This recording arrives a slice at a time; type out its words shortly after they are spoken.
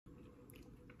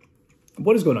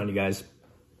What is going on, you guys?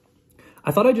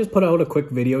 I thought I'd just put out a quick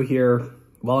video here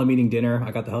while I'm eating dinner.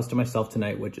 I got the house to myself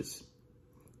tonight, which is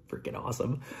freaking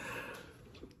awesome.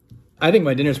 I think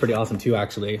my dinner is pretty awesome too,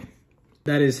 actually.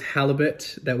 That is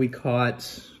halibut that we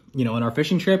caught, on our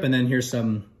fishing trip. And then here's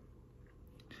some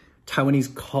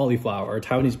Taiwanese cauliflower or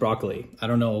Taiwanese broccoli. I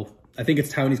don't know. I think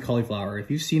it's Taiwanese cauliflower. If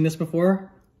you've seen this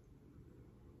before,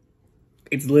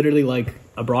 it's literally like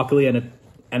a broccoli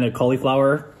and a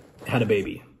cauliflower had a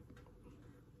baby.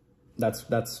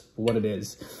 That's what it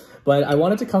is. But I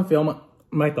wanted to come film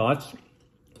my thoughts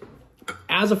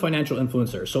as a financial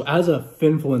influencer. So as a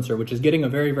Finfluencer, which is getting a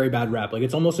very, very bad rap. Like,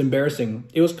 it's almost embarrassing.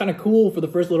 It was kind of cool for the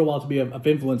first little while to be a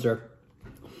Finfluencer.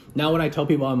 Now when I tell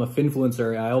people I'm a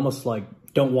Finfluencer, I almost like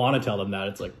don't want to tell them that.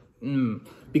 It's like,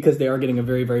 because they are getting a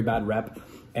very, very bad rep.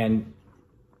 And,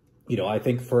 I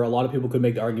think for a lot of people could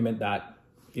make the argument that,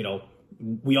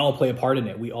 we all play a part in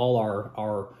it. We all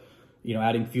are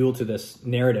adding fuel to this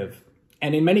narrative.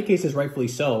 And in many cases, rightfully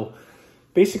so.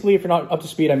 Basically, if you're not up to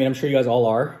speed, I'm sure you guys all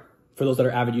are, for those that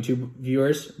are avid YouTube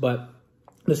viewers, but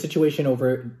the situation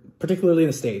over, particularly in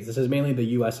the States, this is mainly the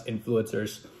US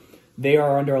influencers. They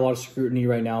are under a lot of scrutiny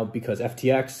right now because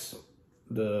FTX,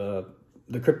 the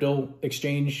crypto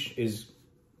exchange, is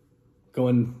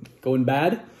going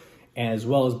bad, as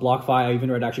well as BlockFi. I even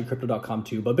read actually crypto.com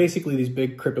too. But basically, these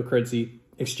big cryptocurrency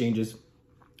exchanges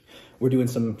were doing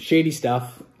some shady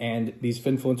stuff, and these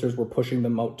Finfluencers were pushing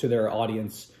them out to their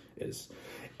audiences.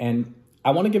 And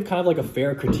I want to give kind of like a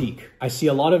fair critique. I see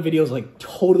a lot of videos like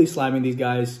totally slamming these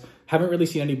guys. Haven't really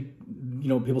seen any,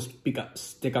 people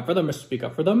stick up for them or speak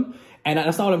up for them. And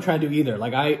that's not what I'm trying to do either.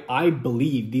 Like, I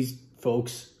believe these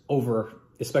folks over,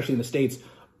 especially in the States,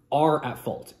 are at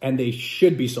fault, and they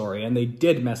should be sorry. And they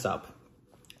did mess up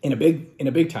in a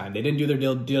big time. They didn't do their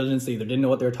due diligence. They either didn't know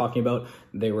what they were talking about.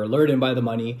 They were lured in by the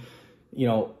money.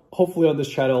 Hopefully on this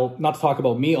channel, not to talk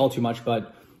about me all too much,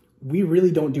 but we really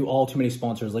don't do all too many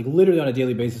sponsors. Like, literally on a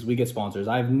daily basis, we get sponsors.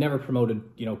 I've never promoted,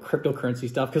 cryptocurrency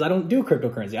stuff because I don't do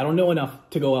cryptocurrency. I don't know enough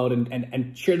to go out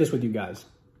and share this with you guys.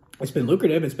 It's been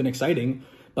lucrative. It's been exciting,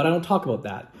 but I don't talk about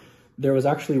that. There was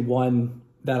actually one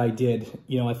that I did,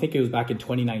 I think it was back in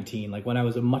 2019, like when I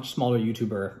was a much smaller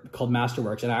YouTuber called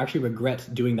Masterworks. And I actually regret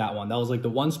doing that one. That was like the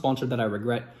one sponsor that I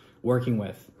regret working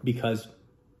with because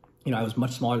I was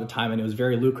much smaller at the time and it was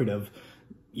very lucrative.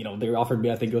 They offered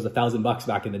me, I think it was $1,000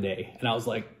 back in the day. And I was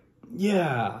like,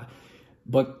 yeah.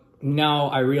 But now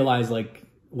I realize, like,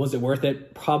 was it worth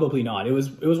it? Probably not. It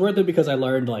was worth it because I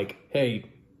learned, like, hey,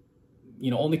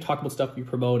 only talk about stuff you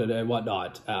promote and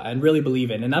whatnot, and really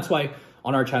believe in. And that's why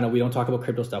on our channel, we don't talk about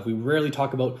crypto stuff. We rarely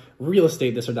talk about real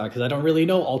estate, this or that, because I don't really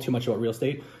know all too much about real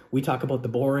estate. We talk about the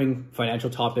boring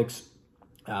financial topics,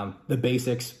 the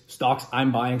basics, stocks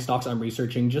I'm buying, stocks I'm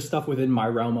researching, just stuff within my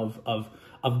realm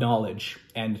of knowledge.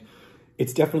 And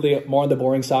it's definitely more on the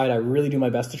boring side. I really do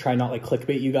my best to try not like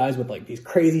clickbait you guys with like these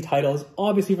crazy titles.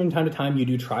 Obviously from time to time you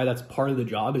do try, that's part of the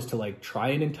job, is to like try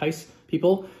and entice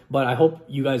people. But I hope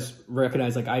you guys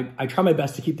recognize, like, I try my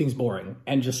best to keep things boring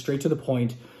and just straight to the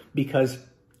point, because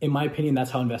in my opinion,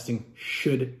 that's how investing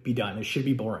should be done. It should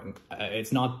be boring.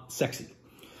 It's not sexy.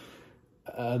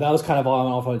 That was kind of all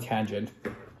off on a tangent.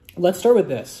 Let's start with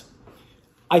this.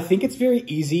 I think it's very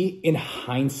easy in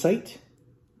hindsight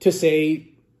to say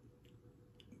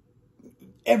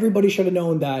everybody should have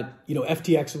known that,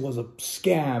 FTX was a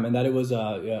scam and that it was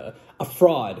a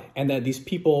fraud and that these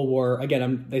people were,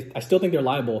 again, I still think they're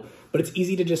liable, but it's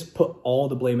easy to just put all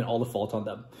the blame and all the fault on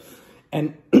them.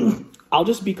 And I'll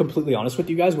just be completely honest with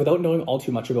you guys, without knowing all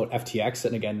too much about FTX,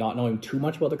 and again, not knowing too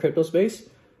much about the crypto space,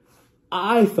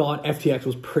 I thought FTX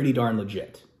was pretty darn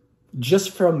legit,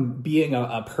 just from being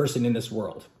a person in this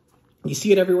world. You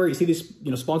see it everywhere. You see these,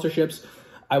 sponsorships.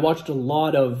 I watched a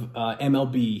lot of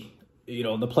MLB,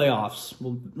 the playoffs,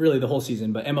 well, really the whole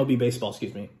season, but MLB baseball,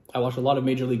 excuse me. I watched a lot of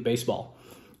Major League Baseball,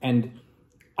 and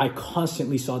I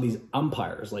constantly saw these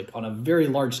umpires, like on a very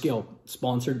large scale,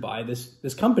 sponsored by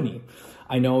this company.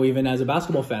 I know even as a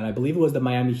basketball fan, I believe it was the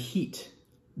Miami Heat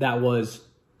that was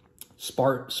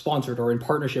sponsored or in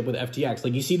partnership with FTX.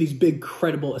 Like, you see these big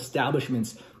credible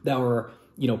establishments that were,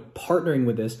 partnering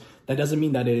with this. That doesn't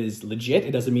mean that it is legit.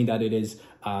 It doesn't mean that it is,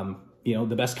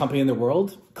 the best company in the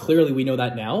world. Clearly we know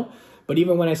that now. But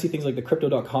even when I see things like the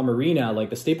crypto.com arena, like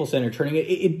the Staples Center turning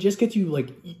it just gets you, like,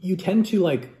 you tend to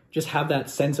like just have that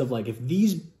sense of like, if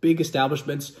these big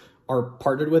establishments are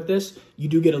partnered with this, you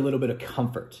do get a little bit of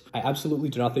comfort. I absolutely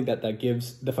do not think that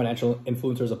gives the financial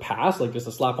influencers a pass, like just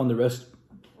a slap on the wrist,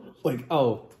 like,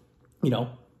 oh,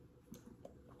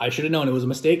 I should have known it was a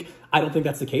mistake. I don't think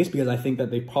that's the case, because I think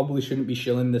that they probably shouldn't be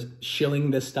shilling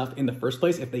this stuff in the first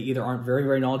place if they either aren't very,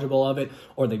 very knowledgeable of it,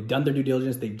 or they've done their due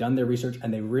diligence, they've done their research,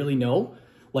 and they really know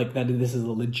like that this is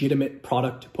a legitimate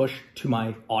product to push to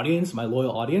my audience, my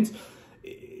loyal audience.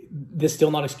 This is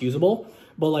still not excusable,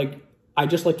 but like, I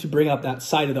just like to bring up that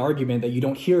side of the argument that you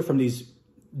don't hear from these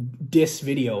diss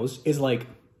videos, is like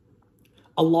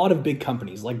a lot of big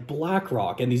companies like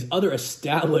BlackRock and these other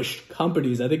established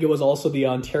companies. I think it was also the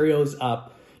Ontario's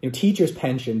teachers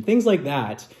pension, things like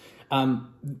that.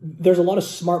 There's a lot of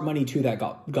smart money too that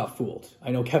got fooled.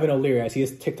 I know Kevin O'Leary, I see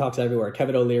his TikToks everywhere.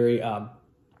 Kevin O'Leary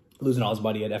losing all his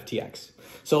money at FTX.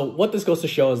 So what this goes to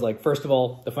show is, like, first of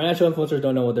all, the financial influencers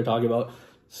don't know what they're talking about.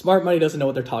 Smart money doesn't know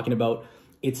what they're talking about.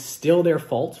 It's still their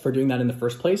fault for doing that in the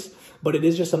first place, but it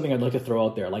is just something I'd like to throw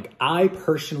out there. Like, I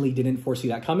personally didn't foresee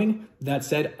that coming. That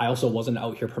said, I also wasn't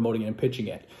out here promoting it and pitching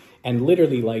it. And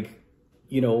literally, like,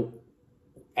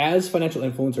 as financial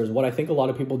influencers, what I think a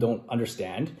lot of people don't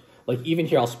understand, like, even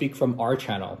here, I'll speak from our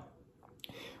channel.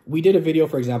 We did a video,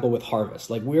 for example, with Harvest.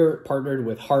 Like, we're partnered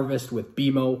with Harvest, with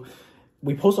BMO.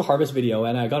 We post a Harvest video,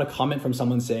 and I got a comment from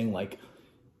someone saying, like,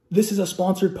 this is a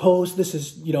sponsored post. This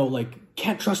is, like,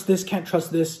 can't trust this, can't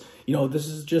trust this. This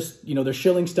is just, they're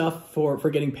shilling stuff for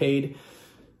getting paid.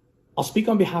 I'll speak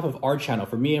on behalf of our channel.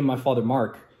 For me and my father,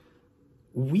 Mark,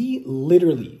 we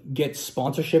literally get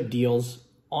sponsorship deals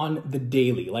on the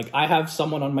daily. Like, I have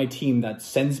someone on my team that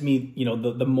sends me,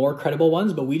 the more credible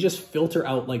ones, but we just filter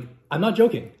out, like, I'm not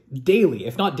joking, daily,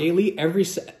 if not daily, every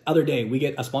other day, we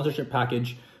get a sponsorship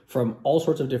package from all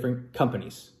sorts of different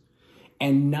companies.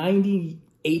 And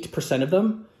 98% of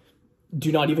them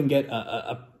do not even get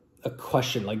a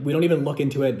question. Like, we don't even look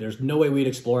into it. There's no way we'd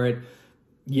explore it.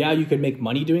 Yeah, you could make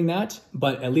money doing that,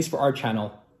 but at least for our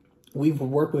channel, we've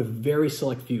worked with very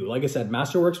select few. Like I said,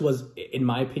 Masterworks was, in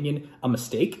my opinion, a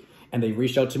mistake. And they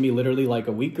reached out to me literally like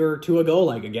a week or two ago,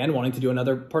 like, again, wanting to do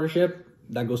another partnership.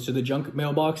 That goes to the junk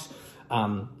mailbox.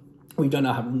 We've done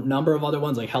a number of other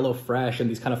ones like HelloFresh and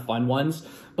these kind of fun ones.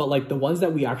 But like, the ones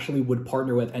that we actually would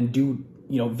partner with and do,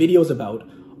 videos about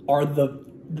are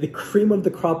the cream of the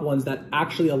crop ones that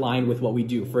actually align with what we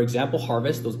do. For example,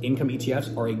 Harvest, those income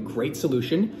ETFs are a great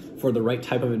solution for the right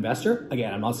type of investor.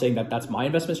 Again, I'm not saying that that's my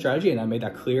investment strategy, and I made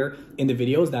that clear in the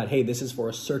videos that, hey, this is for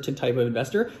a certain type of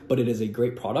investor, but it is a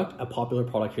great product, a popular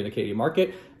product here in the Canadian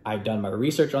market. I've done my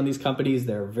research on these companies.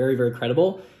 They're very, very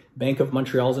credible. Bank of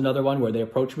Montreal is another one where they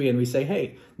approach me and we say,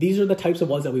 hey, these are the types of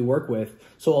ones that we work with.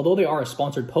 So although they are a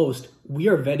sponsored post, we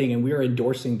are vetting and we are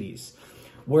endorsing these.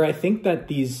 Where I think that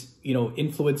these,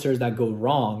 influencers that go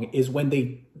wrong is when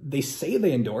they say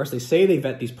they endorse, they say they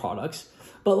vet these products,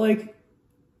 but like,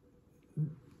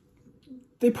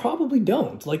 they probably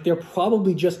don't. Like, they're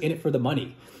probably just in it for the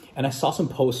money. And I saw some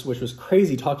posts, which was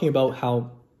crazy, talking about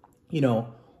how,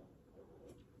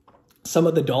 some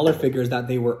of the dollar figures that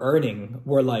they were earning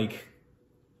were like,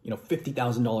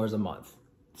 $50,000 a month,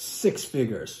 6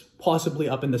 figures, possibly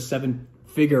up in the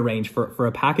 7-figure range for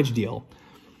a package deal.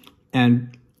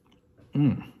 And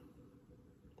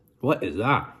what is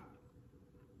that?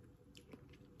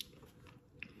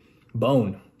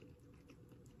 Bone.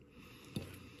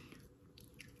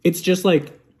 It's just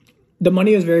like, the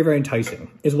money is very, very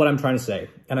enticing, is what I'm trying to say.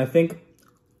 And I think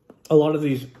a lot of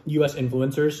these US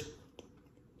influencers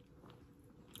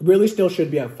really still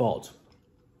should be at fault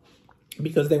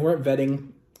because they weren't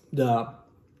vetting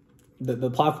the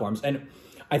platforms. And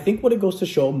I think what it goes to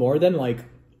show more than like,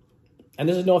 and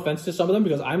this is no offense to some of them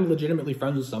because I'm legitimately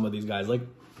friends with some of these guys. Like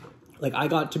I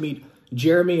got to meet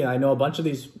Jeremy, and I know a bunch of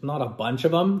these, not a bunch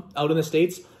of them out in the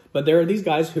States, but there are these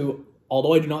guys who,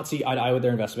 although I do not see eye to eye with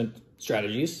their investment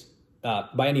strategies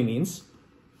by any means,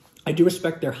 I do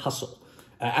respect their hustle.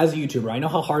 As a YouTuber, I know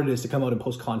how hard it is to come out and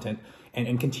post content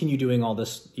and continue doing all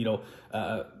this,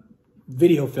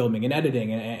 video filming and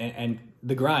editing and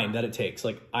the grind that it takes.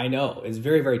 Like, I know it's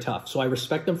very, very tough. So I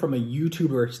respect them from a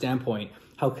YouTuber standpoint,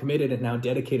 how committed and how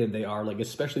dedicated they are. Like,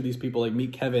 especially these people like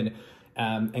Meet Kevin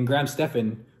and Graham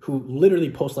Stephan, who literally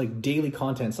post like daily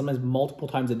content, sometimes multiple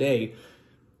times a day.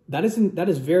 That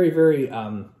is very, very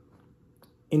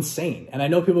insane. And I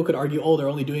know people could argue, oh, they're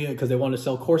only doing it because they want to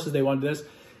sell courses, they want this.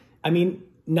 I mean,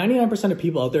 99% of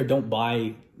people out there don't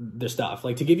buy their stuff.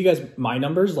 Like, to give you guys my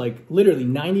numbers, like literally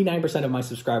 99% of my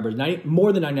subscribers,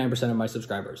 more than 99% of my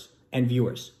subscribers and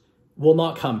viewers will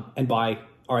not come and buy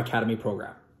our Academy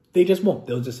program. They just won't.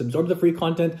 They'll just absorb the free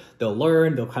content. They'll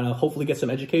learn. They'll kind of hopefully get some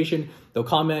education. They'll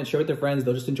comment, share with their friends.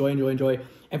 They'll just enjoy.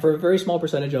 And for a very small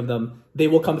percentage of them, they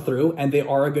will come through and they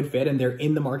are a good fit and they're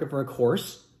in the market for a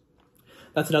course.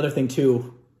 That's another thing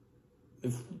too. I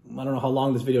don't know how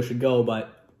long this video should go,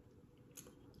 but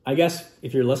I guess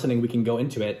if you're listening, we can go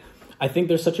into it. I think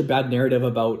there's such a bad narrative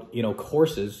about, you know,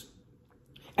 courses,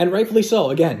 and rightfully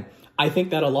so. Again, I think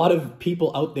that a lot of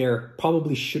people out there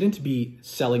probably shouldn't be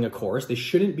selling a course. They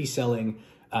shouldn't be selling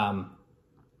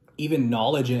even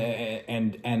knowledge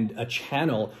and a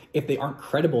channel if they aren't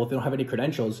credible, if they don't have any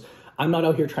credentials. I'm not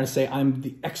out here trying to say I'm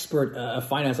the expert of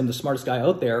finance, I'm the smartest guy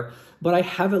out there, but I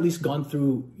have at least gone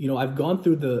through, you know, I've gone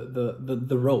through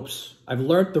the ropes. I've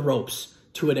learned the ropes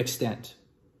to an extent.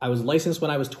 I was licensed when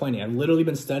I was 20. I've literally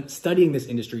been studying this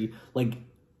industry, like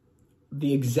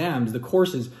the exams, the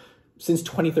courses, since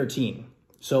 2013.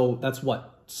 So that's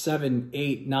what, 7,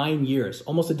 8, 9 years,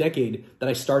 almost a decade that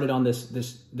I started on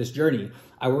this journey.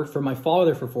 I worked for my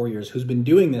father for 4 years, who's been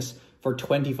doing this for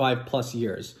 25 plus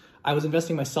years. I was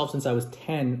investing myself since I was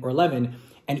 10 or 11.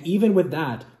 And even with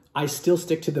that, I still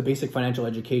stick to the basic financial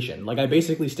education. Like I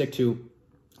basically stick to,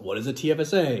 what is a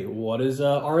TFSA? What is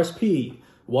a RSP?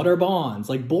 What are bonds?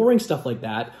 Like boring stuff like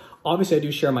that. Obviously, I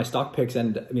do share my stock picks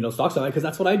and, you know, stocks because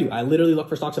that's what I do. I literally look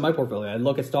for stocks in my portfolio. I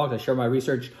look at stocks, I share my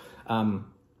research.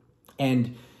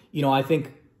 And, you know, I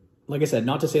think, like I said,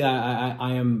 not to say that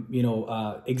I am, you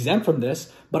know, exempt from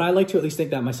this, but I like to at least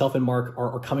think that myself and Mark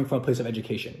are coming from a place of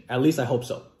education. At least I hope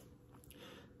so.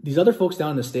 These other folks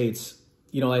down in the States,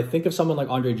 you know, I think of someone like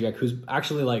Andre Jack, who's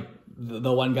actually like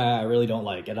the one guy I really don't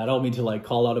like. And I don't mean to like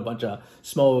call out a bunch of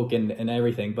smoke and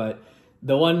everything, but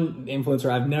the one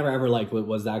influencer I've never ever liked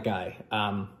was that guy.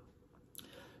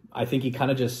 I think he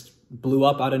kind of just blew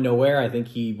up out of nowhere. I think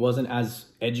he wasn't as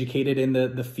educated in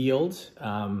the field.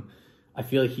 I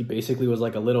feel like he basically was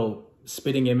like a little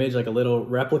spitting image, like a little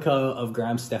replica of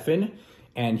Graham Stephan,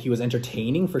 and he was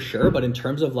entertaining for sure. But in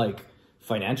terms of like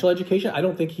financial education, I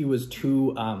don't think he was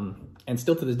too, and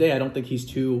still to this day, I don't think he's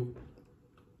too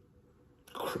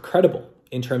credible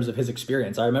in terms of his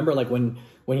experience. I remember like when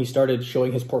he started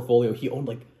showing his portfolio, he owned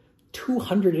like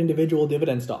 200 individual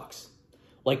dividend stocks,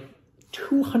 like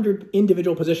 200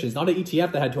 individual positions, not an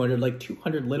ETF that had 200, like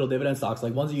 200 little dividend stocks,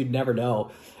 like ones that you'd never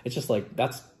know. It's just like,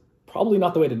 that's probably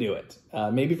not the way to do it.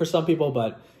 Maybe for some people,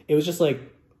 but it was just like,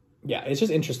 yeah, it's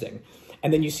just interesting.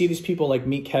 And then you see these people like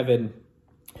Meet Kevin,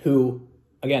 who,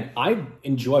 again, I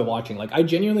enjoy watching. Like I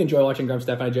genuinely enjoy watching Graham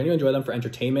Stephan. I genuinely enjoy them for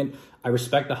entertainment. I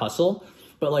respect the hustle,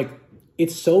 but like,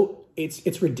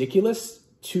 it's ridiculous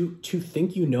to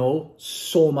think you know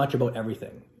so much about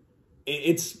everything.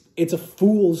 It's a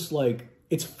fool's, like,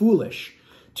 it's foolish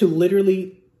to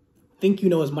literally think you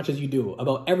know as much as you do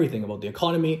about everything, about the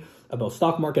economy, about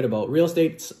stock market, about real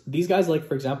estate. These guys, like,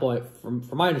 for example, from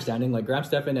my understanding, like Graham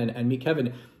Stephan and Meet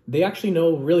Kevin, they actually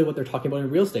know really what they're talking about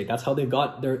in real estate. That's how they've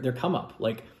got their come up.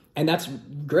 Like, and that's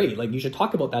great. Like, you should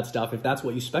talk about that stuff if that's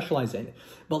what you specialize in.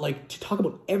 But like, to talk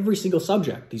about every single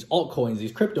subject, these altcoins,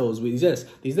 these cryptos,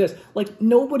 these this, like,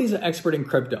 nobody's an expert in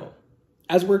crypto.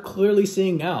 As we're clearly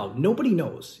seeing now, nobody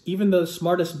knows, even the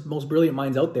smartest, most brilliant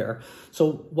minds out there.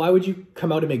 So why would you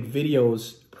come out and make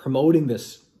videos promoting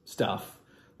this stuff?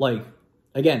 Like,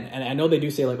 again, and I know they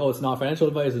do say like, oh, it's not financial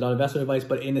advice, it's not investment advice,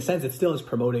 but in a sense, it still is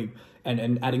promoting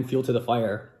and adding fuel to the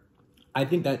fire. I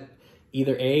think that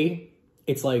either A,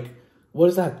 it's like, what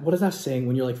is that saying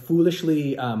when you're like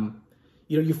foolishly,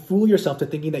 you fool yourself to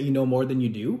thinking that you know more than you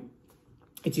do?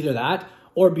 It's either that,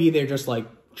 or B, they're just like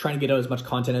trying to get out as much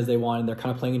content as they want, and they're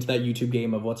kind of playing into that YouTube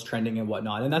game of what's trending and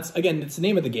whatnot. And that's, again, it's the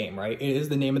name of the game, right? It is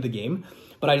the name of the game.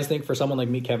 But I just think for someone like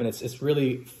me, Kevin, it's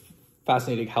really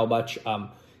fascinating how much,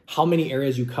 how many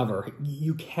areas you cover.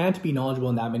 You can't be knowledgeable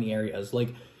in that many areas.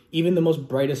 Like, even the most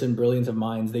brightest and brilliant of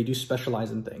minds, they do specialize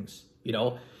in things, you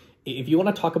know? If you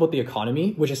want to talk about the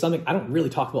economy, which is something I don't really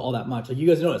talk about all that much, like you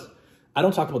guys notice, I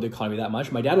don't talk about the economy that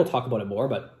much. My dad will talk about it more,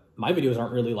 but my videos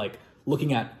aren't really like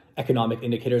looking at economic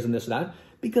indicators and this and that,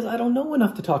 because I don't know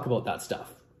enough to talk about that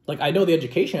stuff. Like, I know the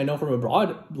education, I know from a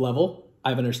broad level, I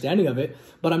have an understanding of it,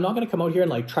 but I'm not going to come out here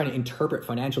and like try to interpret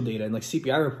financial data and like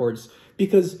CPI reports,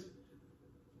 because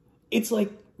it's like,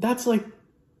 that's like,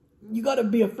 you got to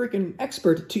be a freaking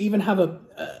expert to even have a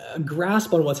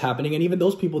grasp on what's happening. And even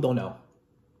those people don't know.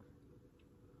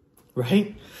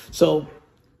 Right? So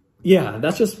yeah,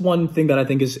 that's just one thing that I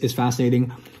think is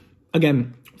fascinating.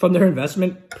 Again, from their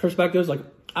investment perspectives, like,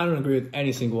 I don't agree with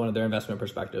any single one of their investment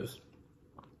perspectives.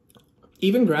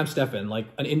 Even Graham Stephan, like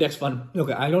an index fund.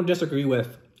 Okay, I don't disagree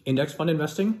with index fund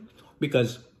investing,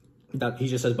 because that he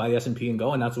just says buy the S&P and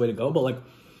go, and that's the way to go. But like,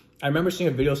 I remember seeing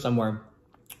a video somewhere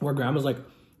where Graham was like,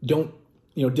 don't,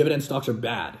 dividend stocks are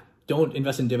bad. Don't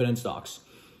invest in dividend stocks.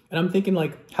 And I'm thinking,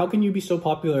 like, how can you be so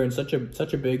popular and such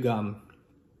a big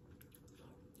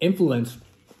influence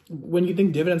when you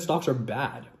think dividend stocks are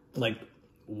bad? Like,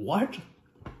 what?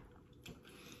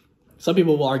 some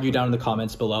people will argue down in the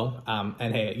comments below.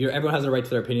 And hey, everyone has a right to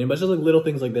their opinion, but it's just like little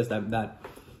things like this that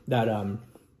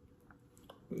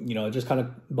you know, it just kind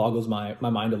of boggles my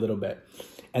mind a little bit.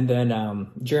 And then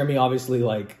Jeremy, obviously,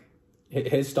 like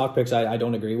his stock picks I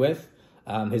don't agree with.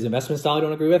 His investment style I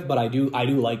don't agree with, but I do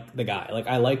like the guy. Like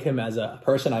I like him as a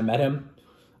person. I met him.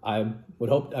 I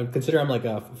would consider him like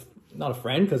not a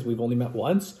friend because we've only met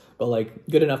once, but like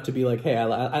good enough to be like, hey,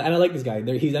 I like this guy.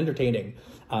 He's entertaining.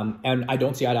 And I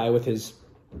don't see eye to eye with his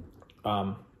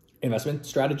investment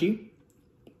strategy,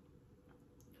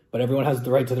 but everyone has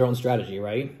the right to their own strategy,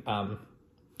 right?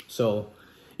 So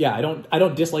yeah, I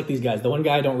don't dislike these guys. The one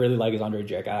guy I don't really like is Andre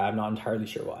Jick. I'm not entirely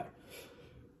sure why.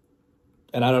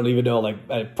 And I don't even know, like,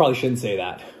 I probably shouldn't say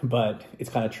that, but it's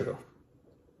kind of true.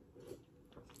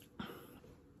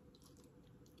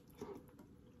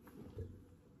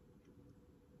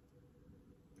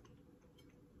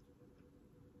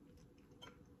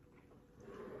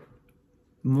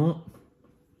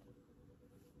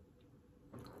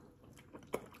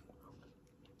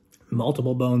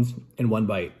 Multiple bones in one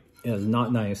bite. It is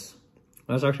not nice.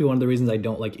 That's actually one of the reasons I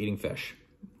don't like eating fish.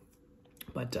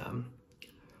 But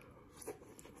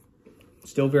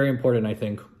still very important, I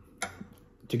think,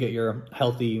 to get your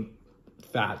healthy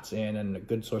fats in and a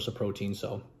good source of protein.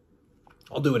 So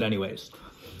I'll do it anyways.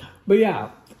 But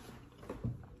yeah,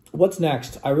 what's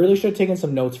next? I really should have taken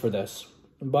some notes for this,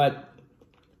 but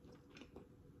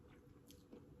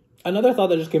another thought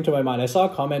that just came to my mind. I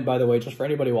saw a comment, by the way, just for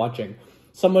anybody watching.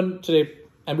 Someone today,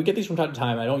 and we get these from time to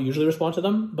time. I don't usually respond to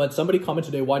them, but somebody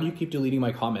commented today, why do you keep deleting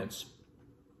my comments?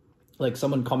 Like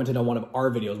someone commented on one of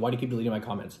our videos, why do you keep deleting my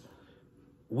comments?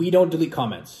 We don't delete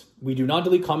comments. We do not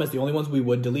delete comments. The only ones we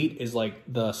would delete is like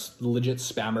the legit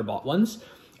spammer bot ones.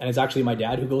 And it's actually my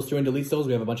dad who goes through and deletes those.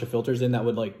 We have a bunch of filters in that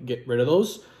would like get rid of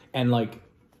those. And like,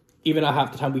 even at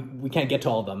half the time, we can't get to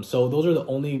all of them. So those are the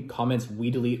only comments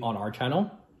we delete on our channel.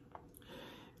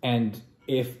 And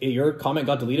if your comment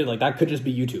got deleted, like that could just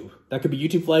be YouTube. That could be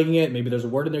YouTube flagging it. Maybe there's a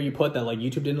word in there you put that like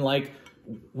YouTube didn't like.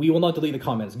 We will not delete the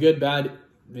comments. Good, bad.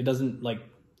 It doesn't like,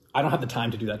 I don't have the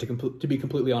time to do that, to be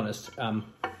completely honest.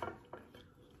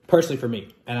 Personally for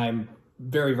me. And I'm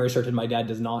very, very certain my dad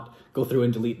does not go through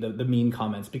and delete the mean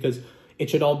comments, because it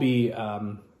should all be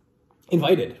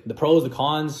invited. The pros, the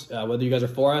cons, whether you guys are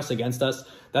for us, against us,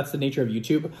 that's the nature of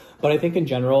YouTube. But I think in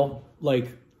general, like,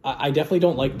 I definitely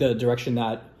don't like the direction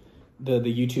that the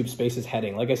YouTube space is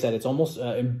heading. Like I said, it's almost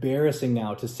embarrassing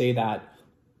now to say that,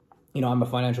 you know, I'm a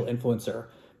financial influencer,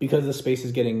 because the space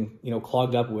is getting, you know,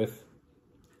 clogged up with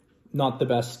not the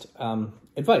best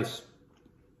advice.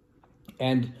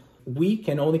 And we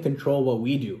can only control what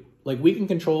we do. Like, we can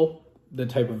control the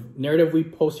type of narrative we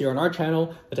post here on our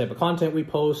channel, the type of content we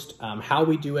post, how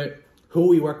we do it, who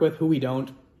we work with, who we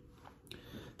don't.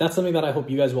 That's something that I hope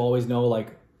you guys will always know.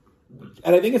 Like,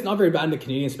 and I think it's not very bad in the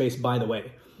Canadian space, by the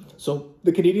way. So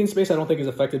the Canadian space, I don't think is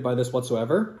affected by this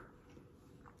whatsoever.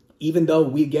 Even though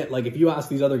we get, like, if you ask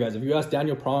these other guys, if you ask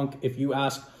Daniel Pronk, if you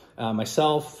ask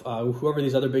myself, whoever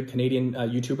these other big Canadian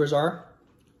YouTubers are,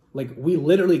 like, we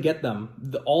literally get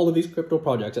them, all of these crypto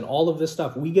projects and all of this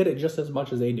stuff. We get it just as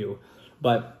much as they do.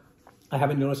 But I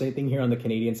haven't noticed anything here on the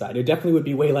Canadian side. It definitely would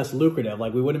be way less lucrative.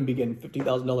 Like, we wouldn't be getting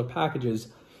 $50,000 packages,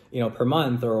 you know, per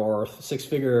month, or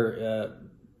six-figure,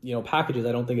 you know, packages.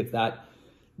 I don't think it's that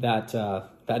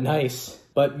nice.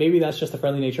 But maybe that's just the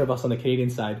friendly nature of us on the Canadian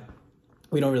side.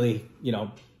 We don't really, you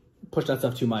know, push that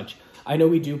stuff too much. I know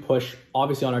we do push,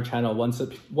 obviously, on our channel. One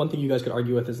thing you guys could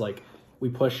argue with is, like, we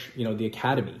push, you know, the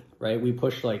Academy, right? We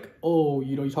push, like, oh,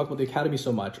 you know, you talk about the Academy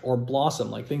so much, or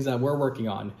Blossom, like things that we're working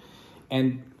on.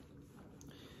 And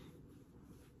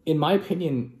in my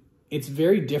opinion, it's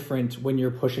very different when you're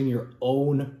pushing your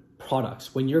own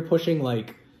products. When you're pushing,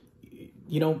 like,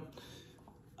 you know,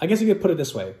 I guess you could put it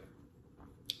this way.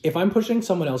 If I'm pushing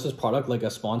someone else's product, like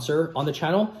a sponsor on the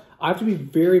channel, I have to be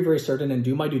very, very certain and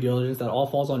do my due diligence that all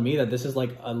falls on me, that this is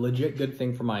like a legit good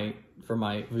thing for my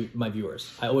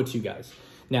viewers. I owe it to you guys.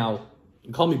 Now,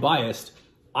 you call me biased.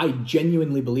 I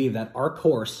genuinely believe that our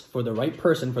course, for the right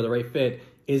person, for the right fit,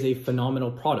 is a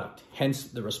phenomenal product. Hence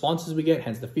the responses we get,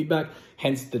 hence the feedback,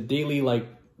 hence the daily like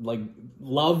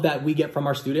love that we get from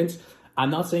our students.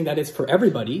 I'm not saying that it's for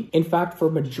everybody. In fact, for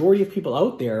a majority of people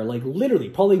out there, like literally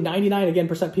probably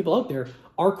 99% people out there,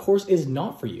 our course is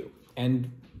not for you.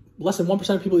 And less than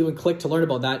 1% of people even click to learn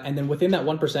about that. And then within that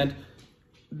 1%,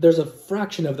 there's a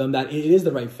fraction of them that it is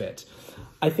the right fit.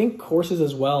 I think courses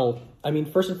as well, I mean,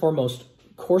 first and foremost,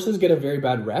 courses get a very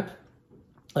bad rep.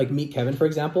 Like Meet Kevin, for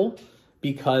example,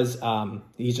 because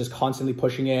he's just constantly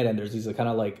pushing it. And there's these kind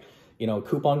of like, you know,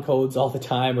 coupon codes all the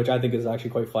time, which I think is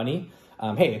actually quite funny.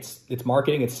 Hey, it's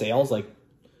marketing, it's sales. Like,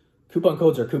 coupon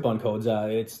codes are coupon codes.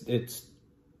 It's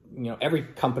every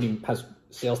company has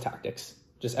sales tactics.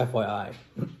 Just FYI,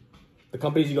 the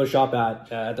companies you go shop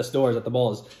at the stores, at the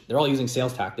malls, they're all using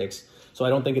sales tactics. So I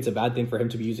don't think it's a bad thing for him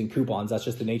to be using coupons. That's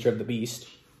just the nature of the beast.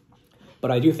 But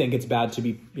I do think it's bad to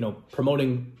be,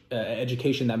 promoting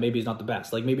education that maybe is not the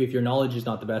best. Like maybe if your knowledge is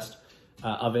not the best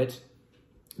of it,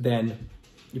 then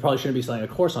you probably shouldn't be selling a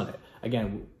course on it.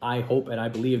 Again, I hope and I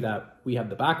believe that we have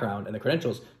the background and the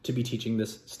credentials to be teaching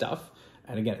this stuff.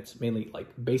 And again, it's mainly like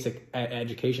basic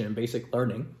education and basic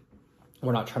learning.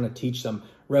 We're not trying to teach some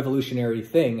revolutionary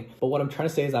thing. But what I'm trying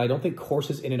to say is I don't think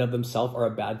courses in and of themselves are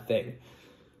a bad thing.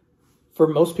 For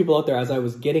most people out there, as I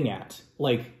was getting at,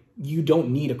 like, you don't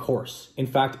need a course. In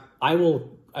fact, I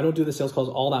don't do the sales calls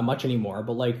all that much anymore,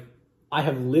 but like I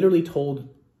have literally told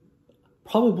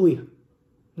probably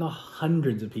not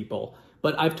hundreds of people,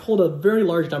 but I've told a very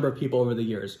large number of people over the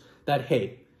years that,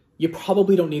 hey, you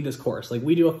probably don't need this course. Like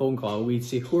we do a phone call, we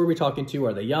see who are we talking to?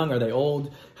 Are they young? Are they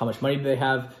old? How much money do they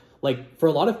have? Like for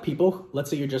a lot of people,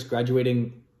 let's say you're just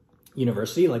graduating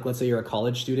university, like let's say you're a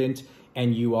college student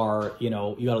and you are, you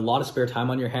got a lot of spare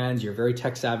time on your hands, you're very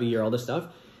tech savvy, you're all this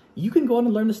stuff. You can go out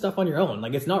and learn this stuff on your own.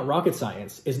 Like it's not rocket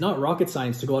science. It's not rocket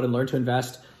science to go out and learn to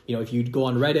invest. If you go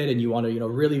on Reddit and you want to,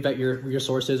 really vet your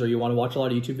sources, or you want to watch a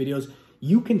lot of YouTube videos,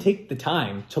 you can take the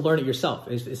time to learn it yourself.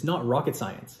 It's not rocket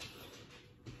science.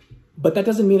 But that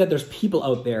doesn't mean that there's people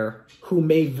out there who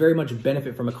may very much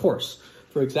benefit from a course.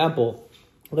 For example,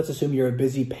 let's assume you're a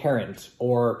busy parent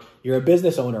or you're a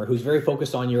business owner who's very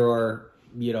focused on your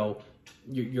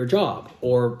job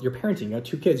or your parenting. You have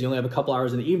 2 kids, you only have a couple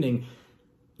hours in the evening.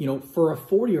 For a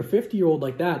 40 or 50-year-old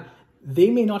like that,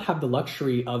 they may not have the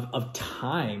luxury of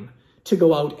time to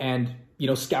go out and,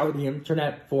 scour the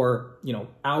internet for,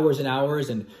 hours and hours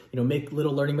and, make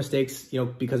little learning mistakes,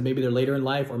 because maybe they're later in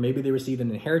life or maybe they received an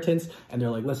inheritance and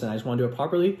they're like, listen, I just want to do it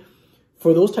properly.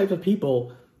 For those types of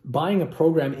people, buying a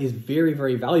program is very,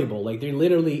 very valuable. Like they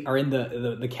literally are in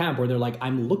the camp where they're like,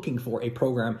 I'm looking for a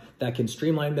program that can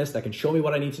streamline this, that can show me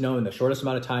what I need to know in the shortest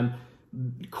amount of time.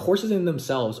 Courses in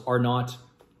themselves are not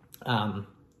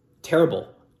terrible.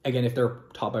 Again, if they're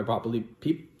taught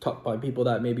by people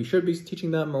that maybe should be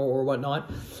teaching them or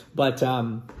whatnot. But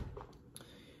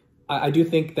I do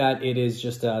think that it is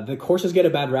just the courses get a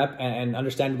bad rep, and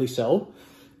understandably so.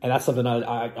 And that's something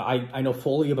I know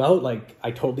fully about. Like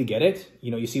I totally get it.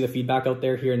 You see the feedback out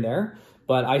there here and there,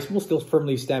 but I will still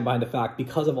firmly stand behind the fact,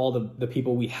 because of all the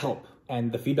people we help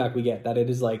and the feedback we get, that it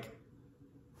is like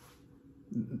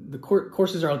the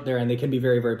courses are out there and they can be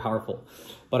very, very powerful.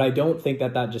 But I don't think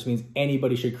that just means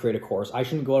anybody should create a course. I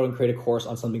shouldn't go out and create a course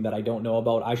on something that I don't know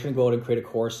about. I shouldn't go out and create a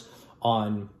course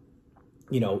on,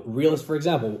 real estate. For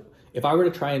example, if I were to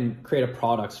try and create a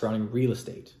product surrounding real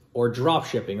estate or drop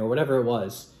shipping or whatever it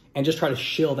was, and just try to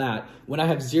shill that when I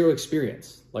have zero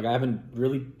experience, like I haven't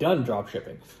really done drop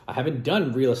shipping, I haven't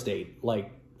done real estate,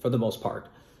 like for the most part,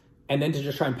 and then to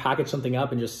just try and package something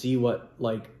up and just see what,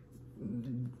 like,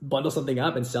 bundle something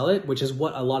up and sell it, which is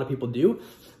what a lot of people do.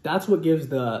 That's what gives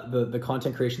the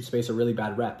content creation space a really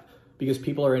bad rep, because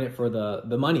people are in it for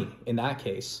the money in that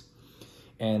case.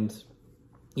 And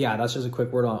yeah, that's just a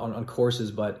quick word on courses.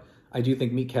 But I do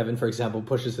think Meet Kevin, for example,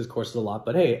 pushes his courses a lot.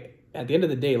 But hey, at the end of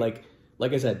the day, like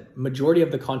I said, majority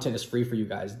of the content is free for you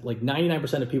guys. Like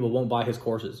 99% of people won't buy his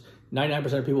courses.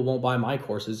 99% of people won't buy my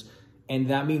courses. And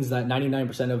that means that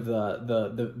 99% of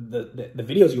the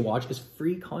videos you watch is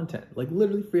free content, like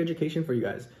literally free education for you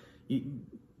guys.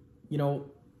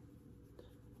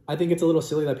 I think it's a little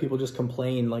silly that people just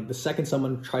complain. Like the second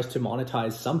someone tries to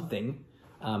monetize something,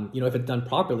 if it's done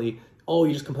properly, oh,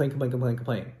 you just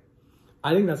complain.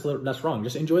 I think that's wrong.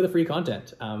 Just enjoy the free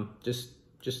content.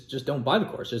 Just don't buy the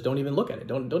course. Just don't even look at it.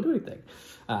 Don't do anything.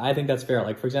 I think that's fair.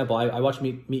 Like for example, I watch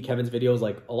Meet Kevin's videos,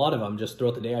 like a lot of them just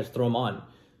throughout the day. I just throw them on.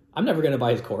 I'm never going to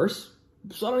buy his course,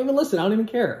 so I don't even listen. I don't even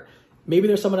care. Maybe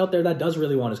there's someone out there that does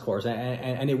really want his course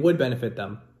and it would benefit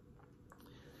them.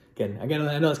 Again,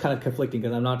 I know it's kind of conflicting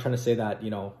because I'm not trying to say that,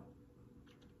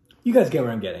 you guys get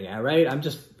where I'm getting at, right? I'm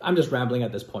just rambling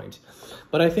at this point.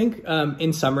 But I think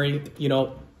in summary,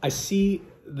 I see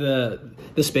the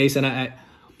space, and I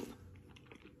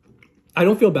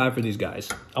don't feel bad for these guys.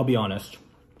 I'll be honest.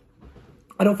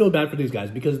 I don't feel bad for these guys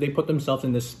because they put themselves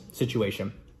in this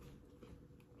situation.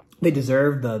 They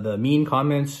deserve the mean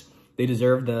comments. They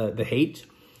deserve the hate,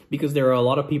 because there are a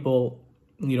lot of people,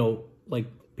 like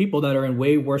people that are in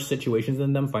way worse situations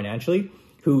than them financially,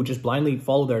 who just blindly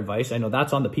follow their advice. I know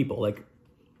that's on the people. Like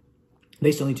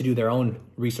they still need to do their own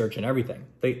research and everything.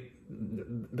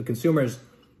 The consumers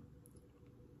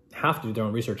have to do their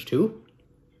own research too.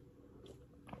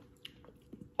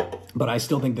 But I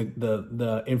still think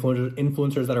the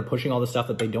influencers that are pushing all the stuff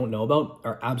that they don't know about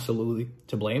are absolutely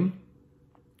to blame.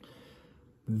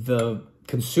 The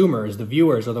consumers, the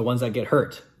viewers are the ones that get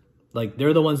hurt. Like,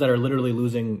 they're the ones that are literally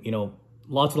losing, you know,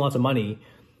 lots and lots of money.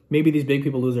 Maybe these big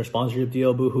people lose their sponsorship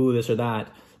deal, boo-hoo, this or that.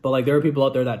 But like, there are people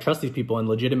out there that trust these people and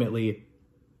legitimately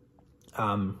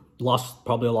lost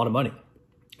probably a lot of money.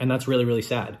 And that's really, really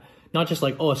sad. Not just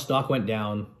like, oh, a stock went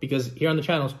down, because here on the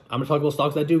channels, I'm gonna talk about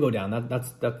stocks that do go down.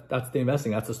 That's the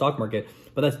investing, that's the stock market.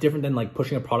 But that's different than like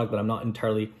pushing a product that I'm not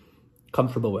entirely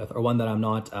comfortable with, or one that I'm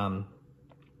not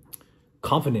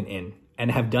confident in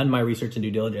and have done my research and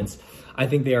due diligence. I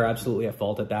think they are absolutely at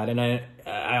fault at that. And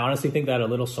I honestly think that a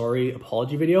little sorry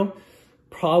apology video,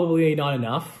 probably not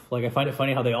enough. Like, I find it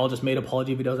funny how they all just made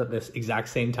apology videos at this exact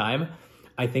same time.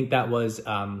 I think that was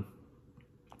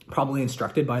probably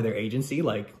instructed by their agency,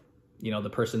 like, you know,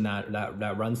 the person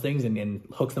that runs things and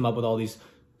hooks them up with all these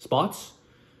spots.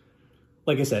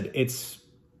 Like I said,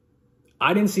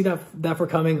 I didn't see that for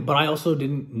coming, but I also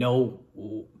didn't know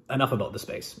enough about the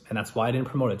space, and that's why I didn't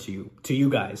promote it to you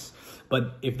guys.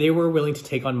 But if they were willing to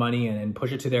take on money and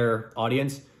push it to their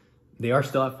audience, they are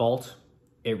still at fault.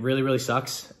 It really, really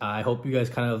sucks. I hope you guys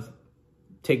kind of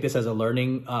take this as a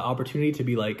learning opportunity to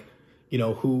be like, you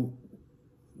know,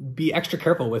 be extra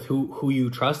careful with who you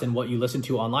trust and what you listen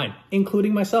to online,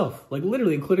 including myself, like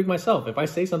literally including myself. If I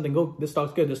say something, go, this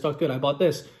stock's good, I bought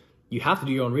this, you have to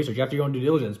do your own research. You have to do your own due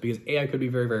diligence, because A, I could be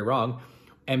very, very wrong.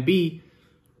 And B,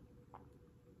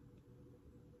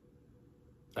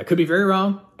 I could be very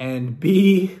wrong. And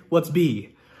B, what's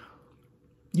B?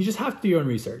 You just have to do your own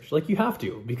research. Like, you have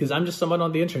to, because I'm just someone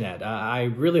on the internet. I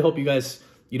really hope you guys,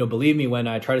 you know, believe me when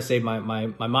I try to say my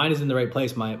mind is in the right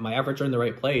place. My efforts are in the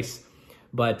right place.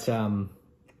 But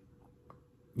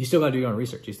you still got to do your own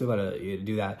research. You still got to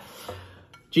do that.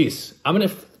 Jeez, I'm going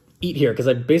to eat here because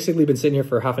I've basically been sitting here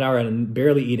for half an hour and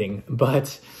barely eating.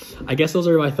 But I guess those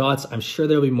are my thoughts. I'm sure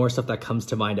there'll be more stuff that comes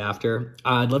to mind after.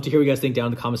 I'd love to hear what you guys think down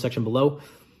in the comment section below.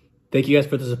 Thank you guys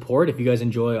for the support. If you guys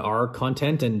enjoy our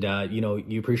content and, you know,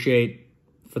 you appreciate,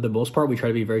 for the most part, we try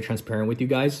to be very transparent with you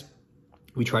guys.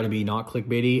 We try to be not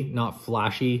clickbaity, not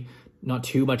flashy, not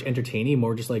too much entertaining,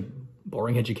 more just like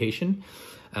boring education.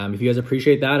 If you guys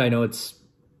appreciate that, I know it's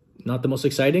not the most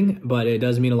exciting, but it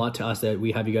does mean a lot to us that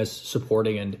we have you guys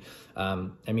supporting. And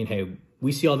I mean, hey,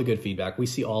 we see all the good feedback. We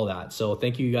see all that. So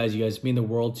thank you guys. You guys mean the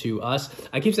world to us.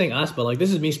 I keep saying us, but like,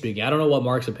 this is me speaking. I don't know what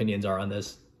Mark's opinions are on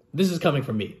this. This is coming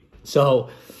from me. So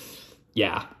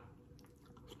yeah,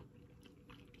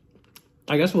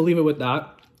 I guess we'll leave it with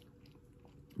that.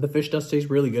 The fish does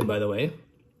taste really good, by the way,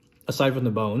 aside from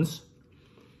the bones.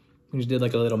 We just did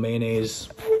like a little mayonnaise.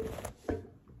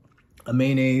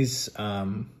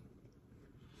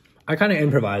 I kind of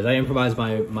improvise. I improvise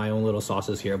my own little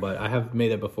sauces here, but I have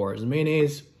made it before. It's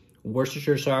mayonnaise,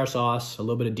 Worcestershire sauce, a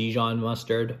little bit of Dijon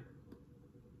mustard.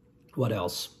 What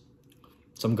else?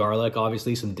 Some garlic,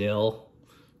 obviously, some dill,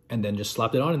 and then just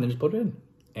slapped it on and then just put it in.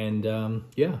 And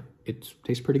yeah, it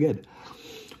tastes pretty good.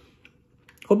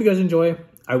 Hope you guys enjoy.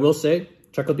 I will say,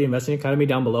 check out the Investing Academy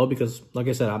down below, because like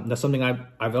I said, that's something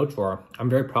I vouch for. I'm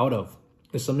very proud of.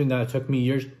 It's something that took me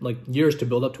years to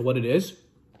build up to what it is.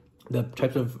 The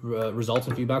types of results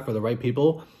and feedback for the right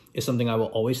people is something I will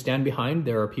always stand behind.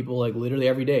 There are people like literally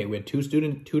every day. We had two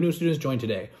new students join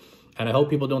today. And I hope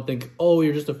people don't think, oh,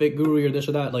 you're just a fake guru, you're this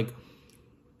or that. Like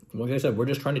I said, we're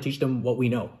just trying to teach them what we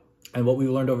know and what we've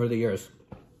learned over the years.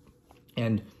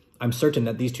 And I'm certain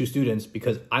that these two students,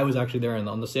 because I was actually there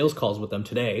on the sales calls with them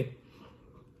today,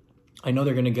 I know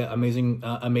they're going to get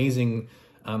amazing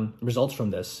results from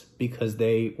this, because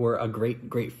they were a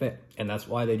great fit, and that's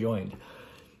why they joined.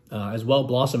 As well,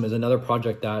 Blossom is another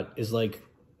project that is like,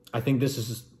 I think this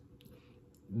is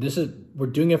we're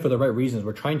doing it for the right reasons.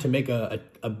 We're trying to make a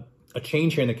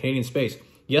change here in the Canadian space.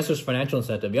 Yes, there's financial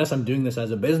incentive. Yes, I'm doing this as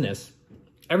a business.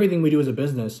 Everything we do is a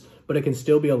business, but it can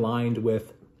still be aligned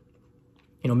with,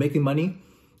 you know, making money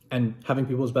and having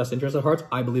people's best interests at heart.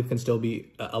 I believe can still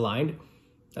be aligned.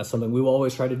 That's something we will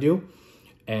always try to do.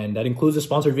 And that includes the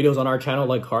sponsored videos on our channel,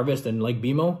 like Harvest and like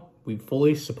BMO. We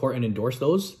fully support and endorse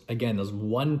those. Again, there's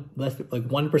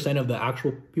 1% of the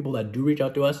actual people that do reach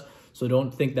out to us. So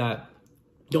don't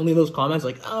leave those comments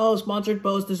like, oh, sponsored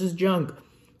post, this is junk.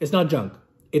 It's not junk.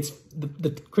 It's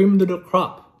the cream of the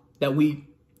crop that we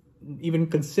even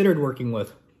considered working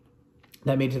with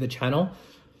that made it to the channel.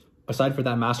 Aside for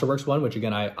that Masterworks one, which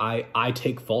again, I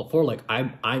take fault for. Like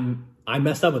I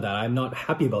messed up with that. I'm not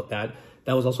happy about that.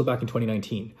 That was also back in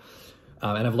 2019.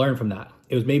 And I've learned from that.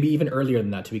 It was maybe even earlier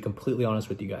than that, to be completely honest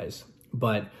with you guys.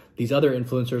 But these other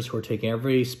influencers who are taking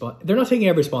they're not taking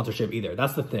every sponsorship either.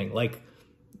 That's the thing. Like,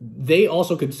 they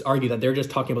also could argue that they're just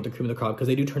talking about the cream of the crop because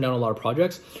they do turn down a lot of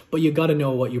projects, but you got to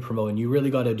know what you promote and you really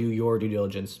got to do your due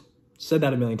diligence. Said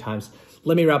that a million times.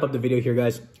 Let me wrap up the video here,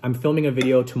 guys. I'm filming a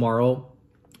video tomorrow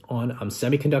on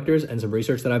semiconductors and some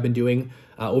research that I've been doing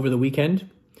over the weekend.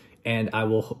 And I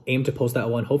will aim to post that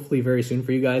one hopefully very soon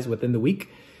for you guys within the week.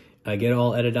 Get it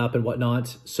all edited up and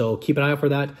whatnot. So keep an eye out for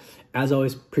that. As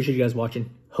always, appreciate you guys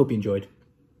watching. Hope you enjoyed.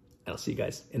 And I'll see you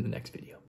guys in the next video.